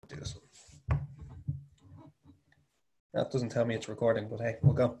do this one. That doesn't tell me it's recording, but hey,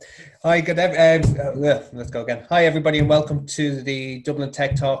 we'll go. Hi, let's go again. Hi, everybody, and welcome to the Dublin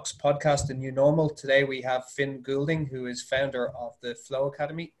Tech Talks podcast, The New Normal. Today we have Finn Goulding, who is founder of the Flow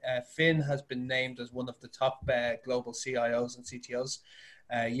Academy. Finn has been named as one of the top global CIOs and CTOs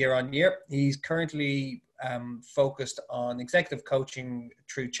year on year. He's currently focused on executive coaching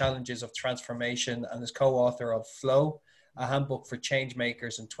through challenges of transformation and is co-author of Flow, a handbook for change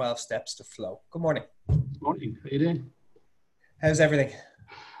makers and 12 steps to flow. Good morning. Good morning. How are you doing? How's everything?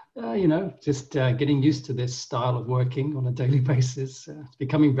 Just getting used to this style of working on a daily basis. It's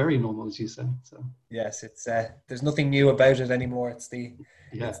becoming very normal, as you say. So yes, it's there's nothing new about it anymore. It's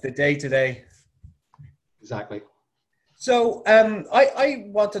the day to day. Exactly. So I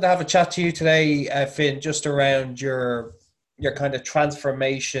wanted to have a chat to you today, Finn, just around your kind of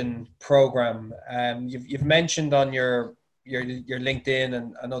transformation program. You've mentioned on your LinkedIn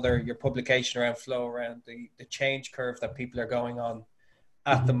and your publication around Flow, around the change curve that people are going on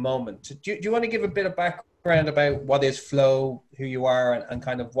at the moment. Do you want to give a bit of background about what is Flow, who you are, and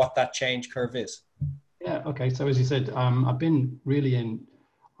kind of what that change curve is? Yeah, okay. So as you said, I've been really in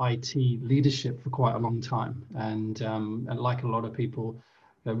IT leadership for quite a long time. And like a lot of people,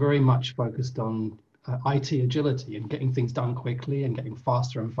 they're very much focused on IT agility and getting things done quickly and getting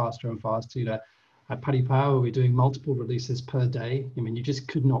faster and faster and faster. At Paddy Power, we're doing multiple releases per day. I mean, you just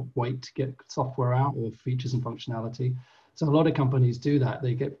could not wait to get software out or features and functionality. So a lot of companies do that.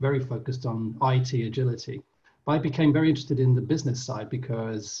 They get very focused on IT agility. But I became very interested in the business side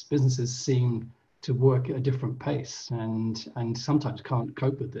because businesses seem to work at a different pace and sometimes can't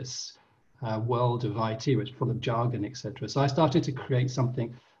cope with this world of IT, which is full of jargon, etc. So I started to create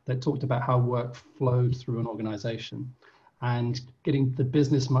something that talked about how work flowed through an organization and getting the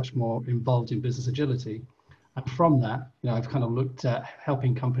business much more involved in business agility. And from that, I've kind of looked at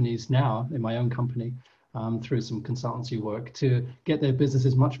helping companies now in my own company through some consultancy work to get their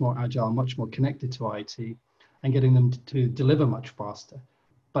businesses much more agile, much more connected to IT, and getting them to deliver much faster.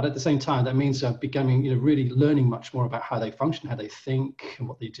 But at the same time, that means becoming, really learning much more about how they function, how they think, and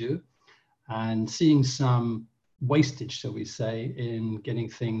what they do, and seeing some wastage, shall we say, in getting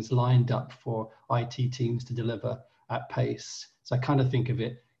things lined up for IT teams to deliver at pace. So I kind of think of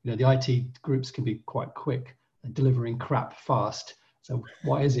it, the IT groups can be quite quick at delivering crap fast. So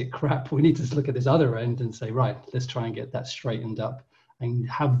why is it crap? We need to look at this other end and say, right, let's try and get that straightened up and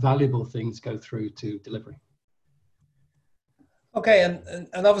have valuable things go through to delivery. Okay,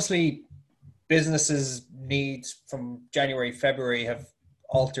 and obviously businesses' needs from January, February have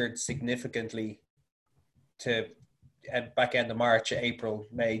altered significantly to back end of March, April,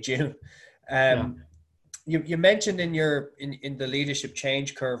 May, June. You mentioned in the leadership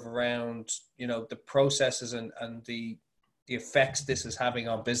change curve around the processes and the effects this is having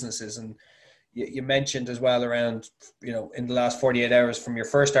on businesses, and you mentioned as well around in the last 48 hours from your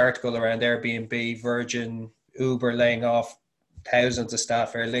first article around Airbnb, Virgin, Uber laying off thousands of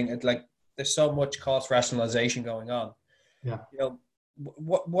staff, like there's so much cost rationalization going on.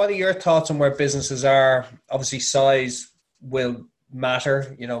 What are your thoughts on where businesses are? Obviously size will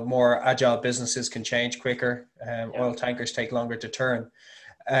matter. More agile businesses can change quicker. Oil tankers take longer to turn.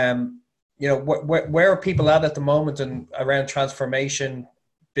 Where are people at the moment and around transformation,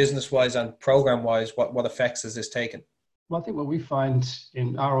 business wise and program wise? What effects has this taken? Well, I think what we find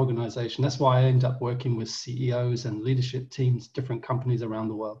in our organization, that's why I end up working with CEOs and leadership teams, different companies around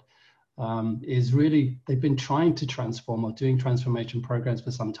the world, is really they've been trying to transform or doing transformation programs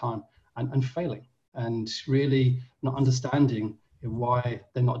for some time and failing and really not understanding why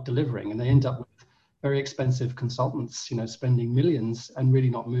they're not delivering. And they end up with very expensive consultants, spending millions and really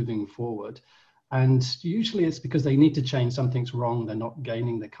not moving forward. And usually it's because they need to change, something's wrong, they're not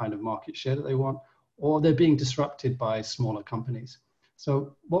gaining the kind of market share that they want, or they're being disrupted by smaller companies.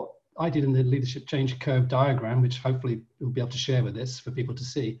 So what I did in the leadership change curve diagram, which hopefully we'll be able to share with this for people to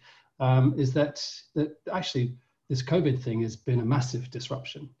see, is that actually this COVID thing has been a massive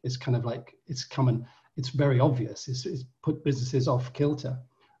disruption. It's kind of like, it's very obvious. It's put businesses off kilter,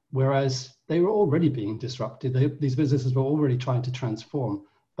 whereas they were already being disrupted. These businesses were already trying to transform,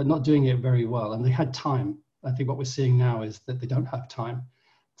 but not doing it very well. And they had time. I think what we're seeing now is that they don't have time.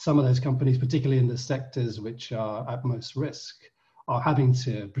 Some of those companies, particularly in the sectors which are at most risk, are having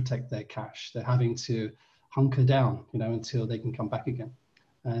to protect their cash. They're having to hunker down, until they can come back again.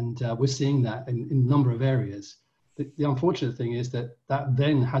 And we're seeing that in a number of areas. The unfortunate thing is that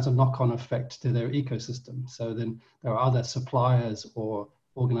then has a knock-on effect to their ecosystem. So then there are other suppliers or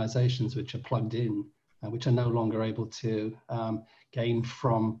organizations which are plugged in, which are no longer able to gain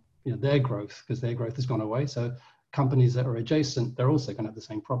from their growth because their growth has gone away. So companies that are adjacent, they're also going to have the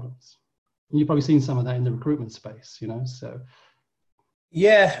same problems. And you've probably seen some of that in the recruitment space, you know, so.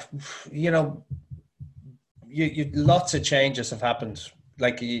 Yeah, you know, you lots of changes have happened.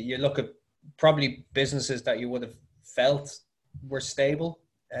 Like you look at probably businesses that you would have felt were stable,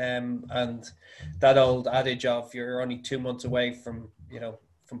 and that old adage of you're only 2 months away from, you know,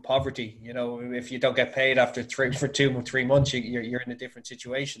 from poverty. You know, if you don't get paid after 3 months, you're in a different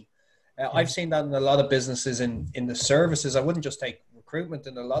situation. I've seen that in a lot of businesses in the services. I wouldn't just take recruitment,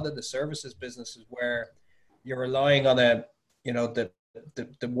 in a lot of the services businesses where you're relying on a, you know, the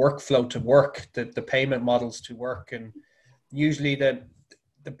workflow to work, the payment models to work, and usually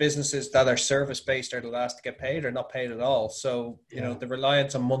the businesses that are service based are the last to get paid or not paid at all. So you know, the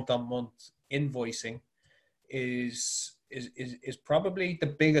reliance on month invoicing is probably the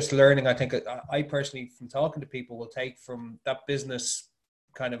biggest learning I think I personally, from talking to people, will take from that business,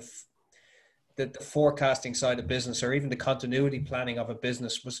 kind of the forecasting side of business, or even the continuity planning of a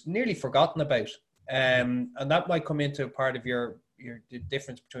business, was nearly forgotten about. And that might come into a part of the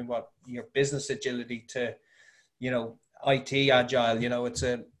difference between what your business agility to, you know, IT agile. You know, it's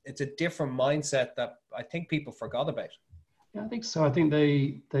a different mindset that I think people forgot about. Yeah, I think so. I think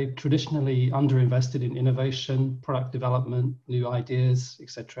they've traditionally underinvested in innovation, product development, new ideas,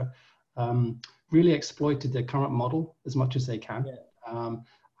 etc. Really exploited their current model as much as they can. Yeah.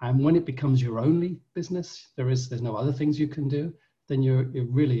 And when it becomes your only business, there's no other things you can do, then you're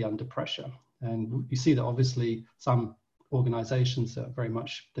really under pressure. And you see that obviously some organizations are very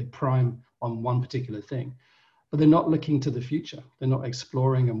much, they prime on one particular thing, but they're not looking to the future. They're not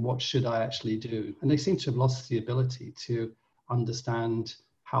exploring, and what should I actually do? And they seem to have lost the ability to understand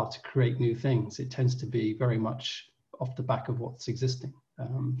how to create new things. It tends to be very much off the back of what's existing.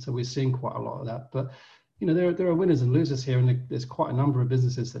 So we're seeing quite a lot of that. But you know, there are winners and losers here, and there's quite a number of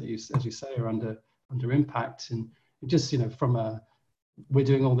businesses that, as you say, are under impact. And just, you know, we're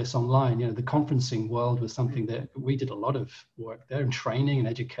doing all this online. You know, the conferencing world was something that we did a lot of work there, and training and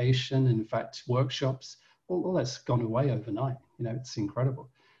education, and in fact workshops. All that's gone away overnight. You know, it's incredible.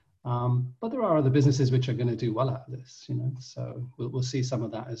 But there are other businesses which are going to do well out of this. You know, so we'll see some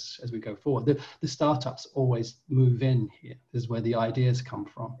of that as we go forward. The startups always move in here. This is where the ideas come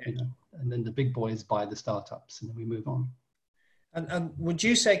from. You know, and then the big boys buy the startups, and then we move on. And would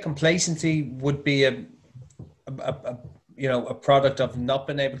you say complacency would be a you know, a product of not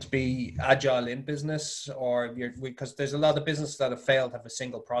being able to be agile in business, or because there's a lot of businesses that have failed, have a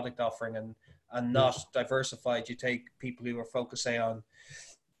single product offering and not diversified? You take people who are focusing on,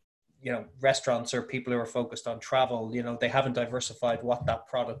 you know, restaurants, or people who are focused on travel, you know, they haven't diversified what that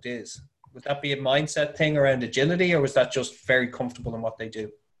product is. Would that be a mindset thing around agility, or was that just very comfortable in what they do?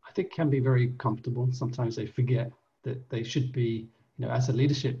 I think it can be very comfortable. Sometimes they forget that they should be, you know, as a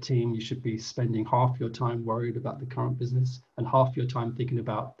leadership team, you should be spending half your time worried about the current business and half your time thinking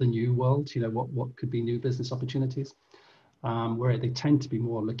about the new world, you know, what could be new business opportunities, where they tend to be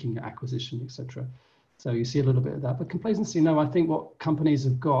more looking at acquisition, etc. So you see a little bit of that. But complacency, no, I think what companies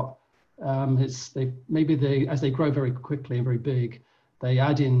have got is as they grow very quickly and very big, they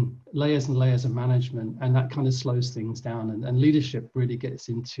add in layers and layers of management, and that kind of slows things down, and leadership really gets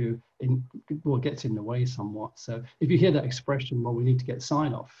in the way somewhat. So if you hear that expression, well, we need to get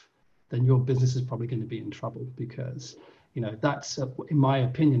sign off, then your business is probably going to be in trouble, because, you know, that's, in my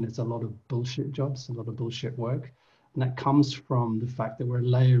opinion, it's a lot of bullshit jobs, a lot of bullshit work. And that comes from the fact that we're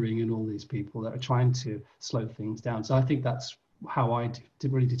layering in all these people that are trying to slow things down. So I think that's how I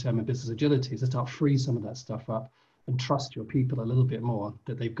really determine business agility, is to start free some of that stuff up and trust your people a little bit more,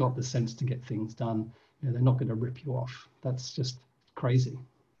 that they've got the sense to get things done. You know, they're not going to rip you off. That's just crazy.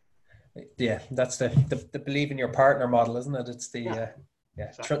 Yeah, that's the believe in your partner model, isn't it? It's the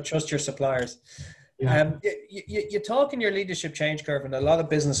exactly. Trust your suppliers. Yeah. You talk in your leadership change curve, and a lot of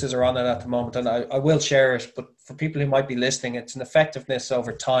businesses are on it at the moment, and I will share it, but for people who might be listening, it's an effectiveness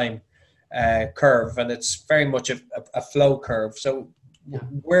over time curve, and it's very much a flow curve. So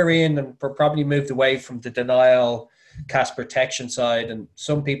we're in, and we're probably moved away from the denial, cash protection side, and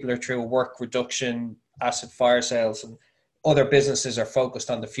some people are through work reduction, asset fire sales, and other businesses are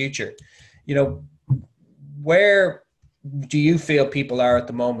focused on the future. You know, where do you feel people are at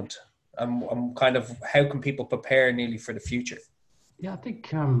the moment? And kind of how can people prepare nearly for the future? Yeah, I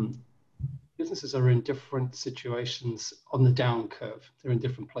think businesses are in different situations on the down curve. They're in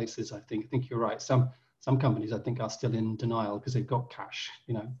different places, I think. I think you're right. Some companies, I think, are still in denial because they've got cash,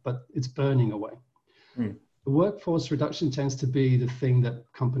 you know, but it's burning away. The workforce reduction tends to be the thing that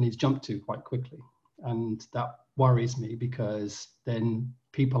companies jump to quite quickly. And that worries me, because then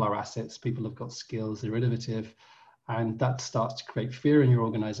people are assets, people have got skills, they're innovative, And that starts to create fear in your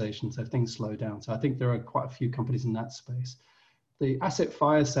organization, so things slow down. So I think there are quite a few companies in that space. The asset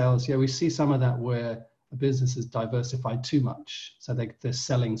fire sales, yeah, we see some of that where a business is diversified too much. So they're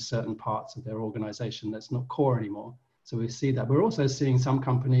selling certain parts of their organization that's not core anymore. So we see that. We're also seeing some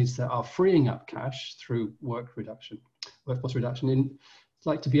companies that are freeing up cash through workforce reduction. It's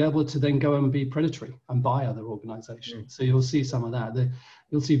like to be able to then go and be predatory and buy other organizations. So you'll see some of that.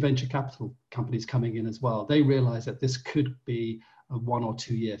 You'll see venture capital companies coming in as well. They realize that this could be a 1 or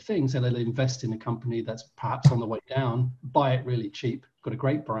 2 year thing. So they'll invest in a company that's perhaps on the way down, buy it really cheap, got a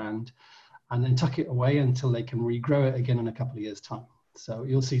great brand, and then tuck it away until they can regrow it again in a couple of years' time. So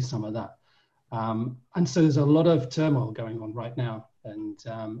you'll see some of that. And so there's a lot of turmoil going on right now. And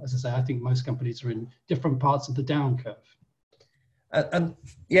as I say, I think most companies are in different parts of the down curve. And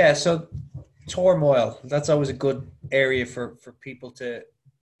yeah, so turmoil, that's always a good area for people to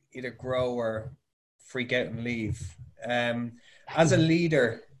either grow or freak out and leave. As a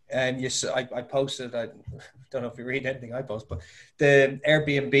leader, and I posted, I don't know if you read anything I post, but the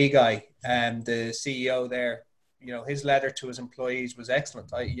Airbnb guy and the CEO there, you know, his letter to his employees was excellent.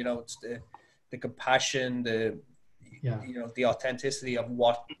 It's the compassion, the authenticity of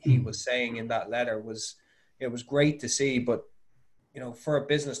what he was saying in that letter was great to see. But you know, for a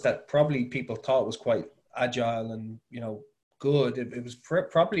business that probably people thought was quite agile and, you know, good, it was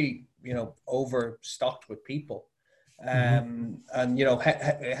probably, you know, overstocked with people. And, you know,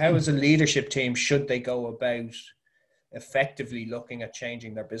 how as a leadership team should they go about effectively looking at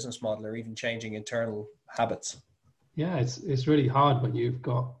changing their business model or even changing internal habits? Yeah, it's really hard when you've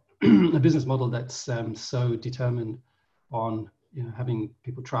got a business model that's so determined on, you know, having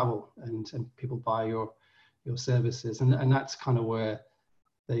people travel and people buy your services, and that's kind of where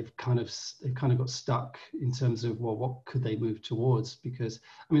they've kind of got stuck in terms of, well, what could they move towards? Because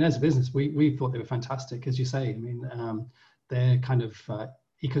I mean, as a business, we thought they were fantastic, as you say. I mean, their kind of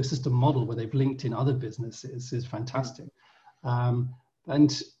ecosystem model where they've linked in other businesses is fantastic.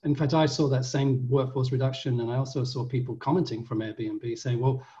 And in fact, I saw that same workforce reduction, and I also saw people commenting from Airbnb saying,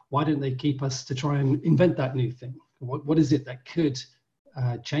 well, why didn't they keep us to try and invent that new thing? What is it that could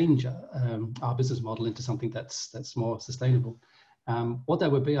change our business model into something that's more sustainable? What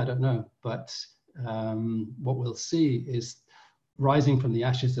that would be, I don't know, but what we'll see is rising from the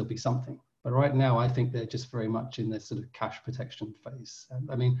ashes, there'll be something. But right now, I think they're just very much in this sort of cash protection phase.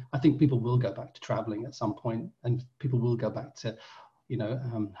 I mean, I think people will go back to traveling at some point, and people will go back to, you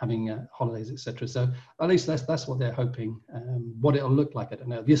know, having holidays, etc. So at least that's what they're hoping. What it'll look like, I don't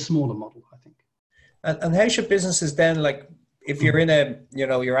know. It'll be a smaller model, I think. And how should businesses then, like, if you're in a, you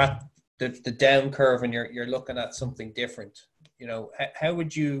know, you're at the down curve and you're looking at something different, you know, how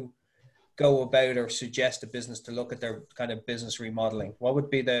would you go about or suggest a business to look at their kind of business remodeling? What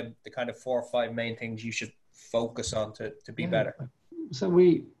would be the kind of 4 or 5 main things you should focus on to be better? So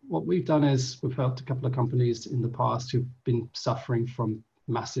what we've done is we've helped a couple of companies in the past who've been suffering from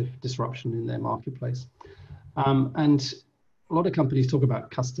massive disruption in their marketplace. And a lot of companies talk about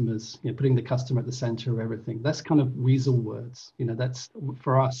customers, you know, putting the customer at the center of everything. That's kind of weasel words. You know, that's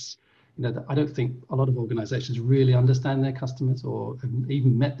for us, you know, I don't think a lot of organizations really understand their customers or have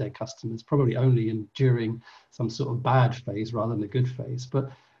even met their customers, probably only during some sort of bad phase rather than a good phase.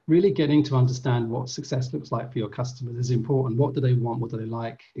 But really getting to understand what success looks like for your customers is important. What do they want? What do they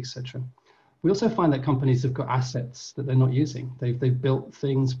like, etc. We also find that companies have got assets that they're not using. They've built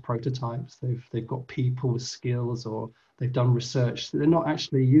things, prototypes. They've got people with skills, or they've done research that they're not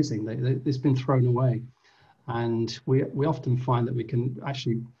actually using. It's been thrown away. And we often find that we can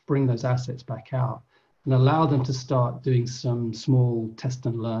actually bring those assets back out and allow them to start doing some small test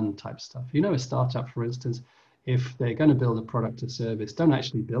and learn type stuff. You know, a startup, for instance, if they're going to build a product or service, don't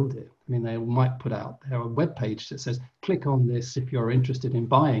actually build it. I mean, they might put out there a web page that says, click on this if you're interested in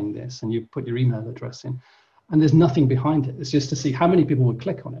buying this, and you put your email address in. And there's nothing behind it. It's just to see how many people would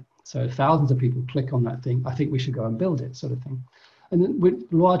click on it. So if thousands of people click on that thing, I think we should go and build it, sort of thing. And then with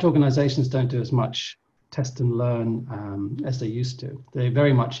large organizations don't do as much test and learn as they used to. They're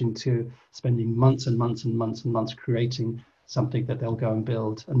very much into spending months and months and months and months creating something that they'll go and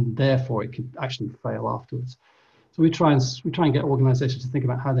build, and therefore it could actually fail afterwards. So we try and get organizations to think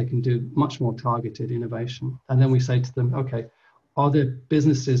about how they can do much more targeted innovation. And then we say to them, okay, are there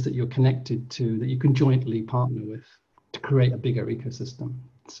businesses that you're connected to that you can jointly partner with to create a bigger ecosystem?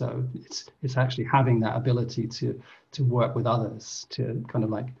 So it's actually having that ability to work with others to kind of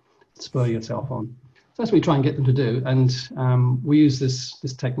like spur yourself on. So that's what we try and get them to do. And we use this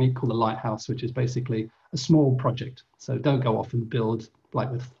technique called the lighthouse, which is basically a small project. So don't go off and build like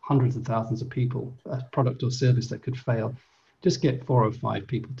with hundreds of thousands of people, a product or service that could fail. Just get 4 or 5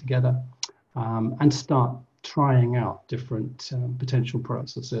 people together and start trying out different potential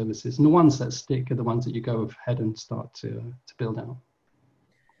products or services. And the ones that stick are the ones that you go ahead and start to build out.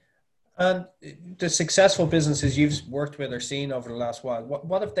 And the successful businesses you've worked with or seen over the last while,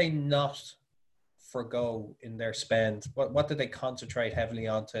 what have they not forgo in their spend? What do they concentrate heavily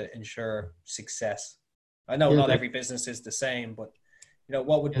on to ensure success? I know not every business is the same, but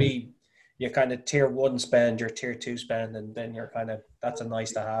what would be your kind of tier one spend, your tier two spend, and then you're kind of, that's a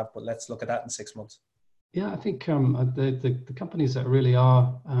nice to have, but let's look at that in 6 months. Yeah, I think the companies that really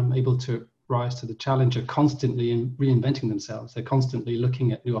are able to rise to the challenge are constantly reinventing themselves. They're constantly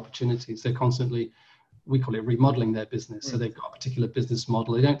looking at new opportunities. They're constantly, we call it remodeling their business. So they've got a particular business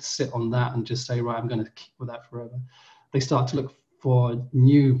model. They don't sit on that and just say, right, I'm going to keep with that forever. They start to look for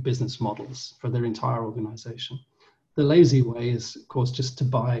new business models for their entire organization. The lazy way is, of course, just to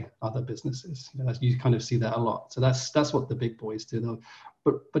buy other businesses. You kind of see that a lot. So that's what the big boys do, though.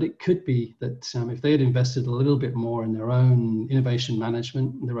 But it could be that if they had invested a little bit more in their own innovation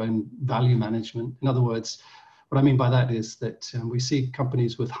management, their own value management. In other words, what I mean by that is that we see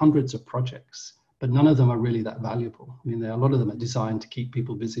companies with hundreds of projects, but none of them are really that valuable. I mean, a lot of them are designed to keep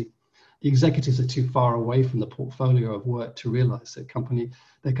people busy. The executives are too far away from the portfolio of work to realize that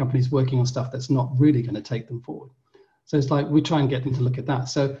their company's working on stuff that's not really going to take them forward. So it's like we try and get them to look at that.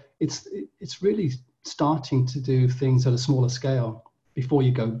 So it's really starting to do things at a smaller scale before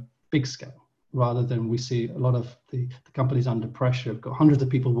you go big scale, rather than we see a lot of the companies under pressure have got hundreds of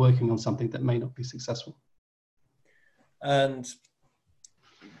people working on something that may not be successful. And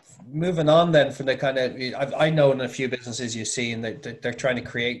moving on then from the kind of, I know in a few businesses you see and they're trying to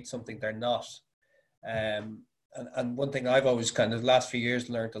create something they're not. And one thing I've always kind of the last few years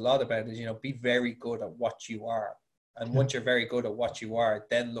learned a lot about is, be very good at what you are. And once you're very good at what you are,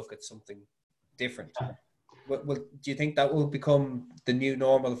 then look at something different. Do you think that will become the new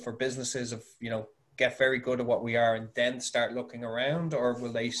normal for businesses of, get very good at what we are and then start looking around, or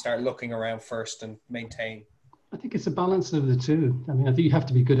will they start looking around first and maintain? I think it's a balance of the two. I mean, I think you have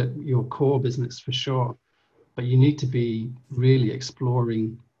to be good at your core business for sure, but you need to be really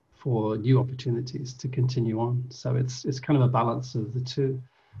exploring for new opportunities to continue on. So it's kind of a balance of the two.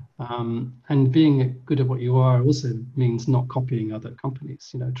 And being good at what you are also means not copying other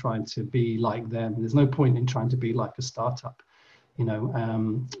companies, trying to be like them. There's no point in trying to be like a startup.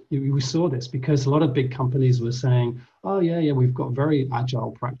 We saw this because a lot of big companies were saying, oh yeah, we've got very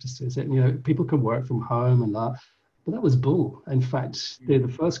agile practices. People can work from home and that, but that was bull. In fact, the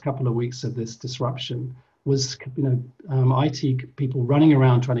first couple of weeks of this disruption was, IT people running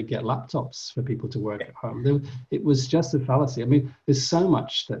around trying to get laptops for people to work at home. It was just a fallacy. I mean, there's so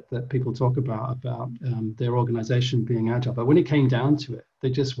much that people talk about their organization being agile, but when it came down to it, they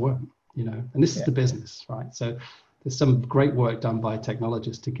just weren't, and this is the business, right? So there's some great work done by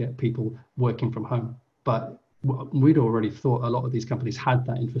technologists to get people working from home, but we'd already thought a lot of these companies had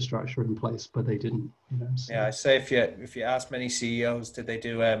that infrastructure in place, but they didn't. So. Yeah, I say if you ask many CEOs, did they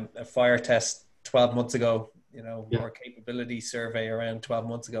do a fire test 12 months ago, or a capability survey around 12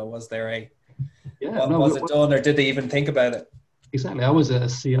 months ago? Was there was it done, or did they even think about it? Exactly. I was a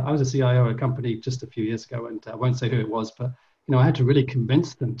CIO of a company just a few years ago, and I won't say who it was, but I had to really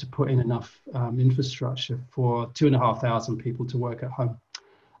convince them to put in enough infrastructure for 2,500 people to work at home.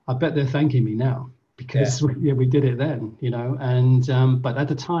 I bet they're thanking me now because we did it then, and but at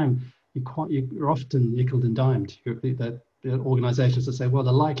the time you're often nickeled and dimed. The organizations that say, well,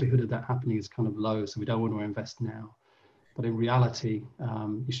 the likelihood of that happening is kind of low, so we don't want to invest now. But in reality,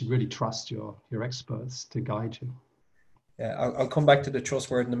 you should really trust your experts to guide you. Yeah, I'll come back to the trust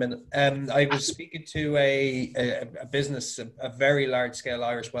word in a minute. I was speaking to a business, a very large scale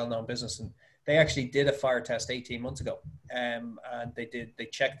Irish well-known business, and they actually did a fire test 18 months ago. And they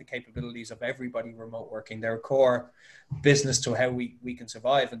checked the capabilities of everybody remote working, their core business to how we can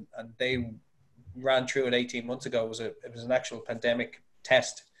survive. And they ran through it 18 months ago. It was an actual pandemic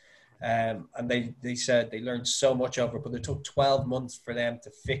test. And they said they learned so much over it, but it took 12 months for them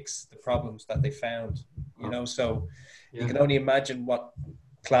to fix the problems that they found, so you can only imagine what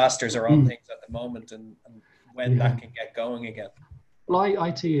clusters are on things at the moment and when that can get going again. Well,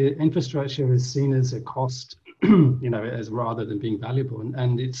 IT infrastructure is seen as a cost, as rather than being valuable.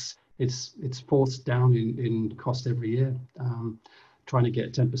 And it's forced down in cost every year, trying to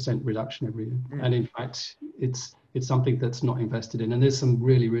get 10% reduction every year. And in fact, it's something that's not invested in. And there's some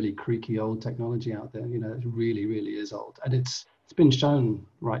really, really creaky old technology out there, it really, really is old. And it's been shown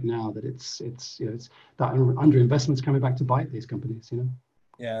right now that it's that underinvestment's coming back to bite these companies,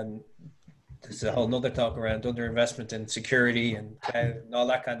 Yeah, and there's a whole nother talk around underinvestment in security and all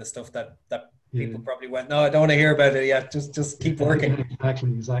that kind of stuff that people probably went, no, I don't want to hear about it yet. Just keep working.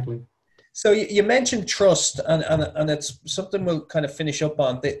 Exactly. So you mentioned trust, and it's something we'll kind of finish up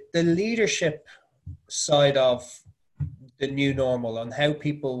on the leadership side of the new normal and how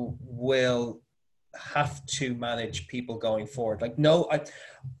people will have to manage people going forward. Like, no,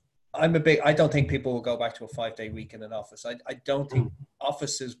 I don't think people will go back to a 5-day week in an office. I don't think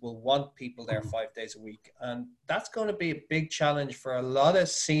offices will want people there 5 days a week. And that's going to be a big challenge for a lot of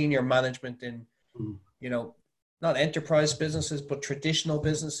senior management in, you know, not enterprise businesses, but traditional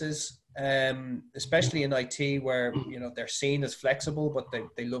businesses, especially in IT where, you know, they're seen as flexible, but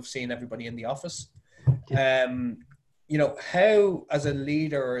they love seeing everybody in the office. You know, how as a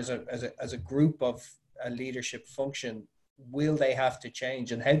leader or as a group of a leadership function, will they have to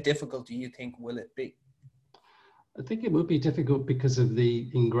change, and how difficult do you think will it be? I think it will be difficult because of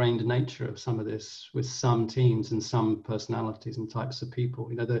the ingrained nature of some of this with some teams and some personalities and types of people.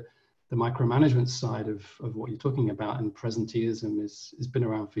 You know, the micromanagement side of what you're talking about and presenteeism has been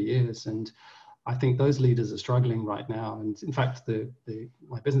around for years. And I think those leaders are struggling right now. And in fact,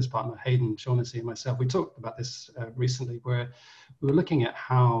 my business partner, Hayden Shaughnessy, and myself, we talked about this recently, where we were looking at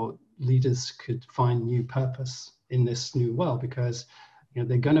how leaders could find new purpose in this new world, because you know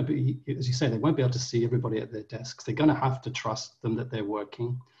they're going to be, as you say, they won't be able to see everybody at their desks. They're going to have to trust them that they're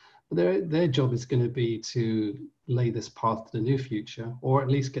working. But their job is going to be to lay this path to the new future, or at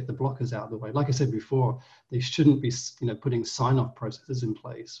least get the blockers out of the way. Like I said before, they shouldn't be, you know, putting sign-off processes in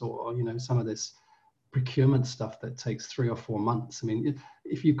place, or you know, some of this procurement stuff that takes 3 or 4 months. I mean,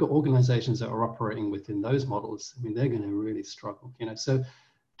 if you've got organizations that are operating within those models, I mean, they're going to really struggle. You know, so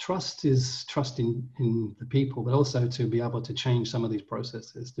trust is trust in the people, but also to be able to change some of these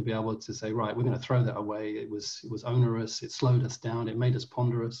processes, to be able to say, right, we're going to throw that away. It was onerous. It slowed us down. It made us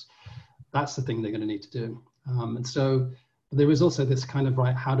ponderous. That's the thing they're going to need to do. And so there is also this kind of,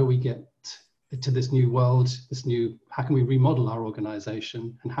 right, how do we get to this new world, how can we remodel our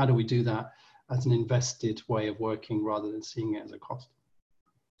organization, and how do we do that as an invested way of working rather than seeing it as a cost?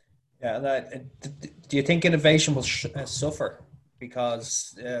 Yeah, do you think innovation will suffer?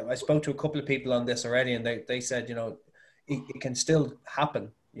 Because I spoke to a couple of people on this already, and they said, you know, it can still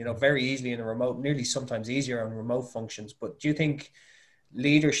happen, you know, very easily in a remote, nearly sometimes easier on remote functions. But do you think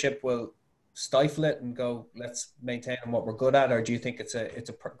leadership will stifle it and go, let's maintain what we're good at? Or do you think it's a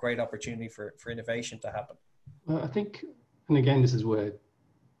great opportunity for innovation to happen? Well, I think, and again, this is where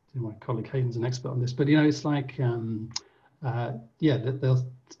my colleague Hayden's an expert on this, but, you know, it's like,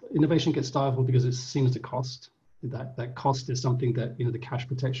 innovation gets stifled because it's seen as a cost. That cost is something that, you know, the cash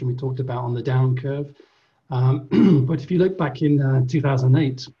protection we talked about on the down curve. But if you look back in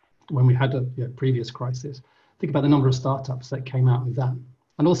 2008, when we had a previous crisis, think about the number of startups that came out of that.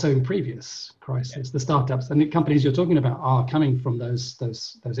 And also in previous crises, the startups and the companies you're talking about are coming from those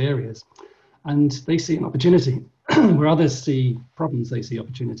areas. And they see an opportunity where others see problems, they see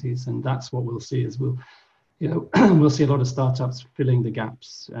opportunities. And that's what we'll see is we'll see a lot of startups filling the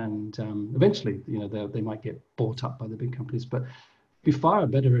gaps, and eventually, you know, they might get bought up by the big companies. But it'd be far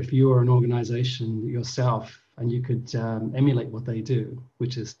better if you are an organization yourself and you could emulate what they do,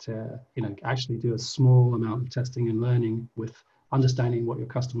 which is to, you know, actually do a small amount of testing and learning with understanding what your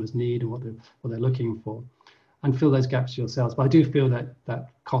customers need and what they're looking for, and fill those gaps yourselves. But I do feel that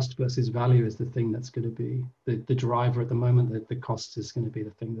cost versus value is the thing that's going to be the driver at the moment. That the cost is going to be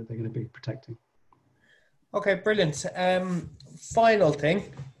the thing that they're going to be protecting. Okay, brilliant. Final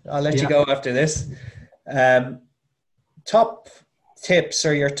thing, I'll let you go after this. Top tips,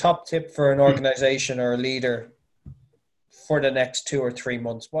 or your top tip for an organization or a leader for the next 2 or 3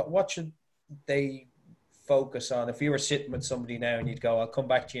 months. What should they focus on? If you were sitting with somebody now and you'd go, I'll come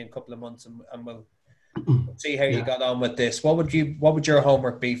back to you in a couple of months and we'll see how you got on with this. What would your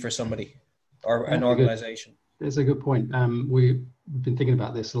homework be for somebody or an organization? That's a good point. We've been thinking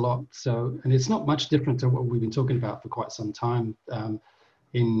about this a lot. So, and it's not much different to what we've been talking about for quite some time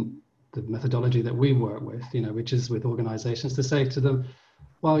in the methodology that we work with, you know, which is with organizations, to say to them,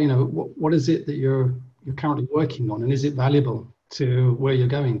 well, you know, what is it that you're currently working on, and is it valuable to where you're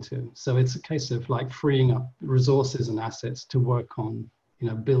going to? So it's a case of like freeing up resources and assets to work on, you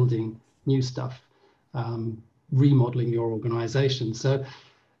know, building new stuff, remodeling your organization. So,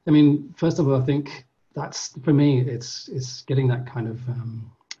 I mean, first of all, I think that's, for me, it's getting that kind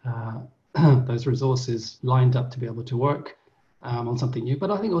of those resources lined up to be able to work on something new.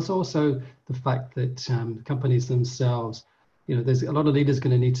 But I think also the fact that companies themselves, you know, there's a lot of leaders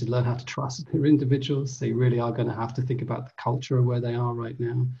going to need to learn how to trust their individuals. They really are going to have to think about the culture of where they are right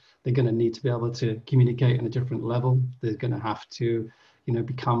now. They're going to need to be able to communicate on a different level. They're going to have to, you know,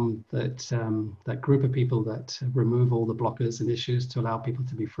 become that group of people that remove all the blockers and issues to allow people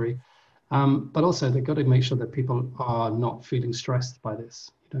to be free. But also they've got to make sure that people are not feeling stressed by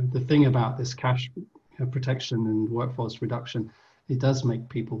this. The thing about this cash protection and workforce reduction, it does make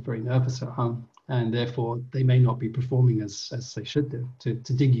people very nervous at home, and therefore they may not be performing as they should do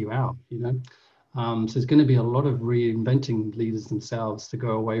to dig you out, So there's going to be a lot of reinventing leaders themselves to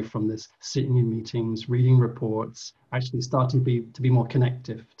go away from this sitting in meetings, reading reports, actually starting to be more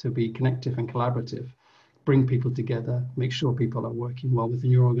connective, and collaborative, bring people together, make sure people are working well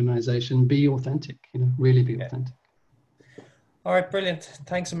within your organization, be authentic, really be authentic. All right, brilliant.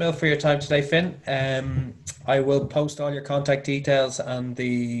 Thanks a mil for your time today, Finn. I will post all your contact details and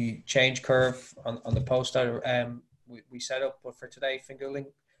the change curve on the post we set up. But for today, Finn Goulding,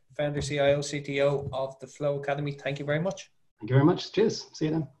 founder, CIO, CTO of the Flow Academy, thank you very much. Thank you very much. Cheers. See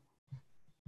you then.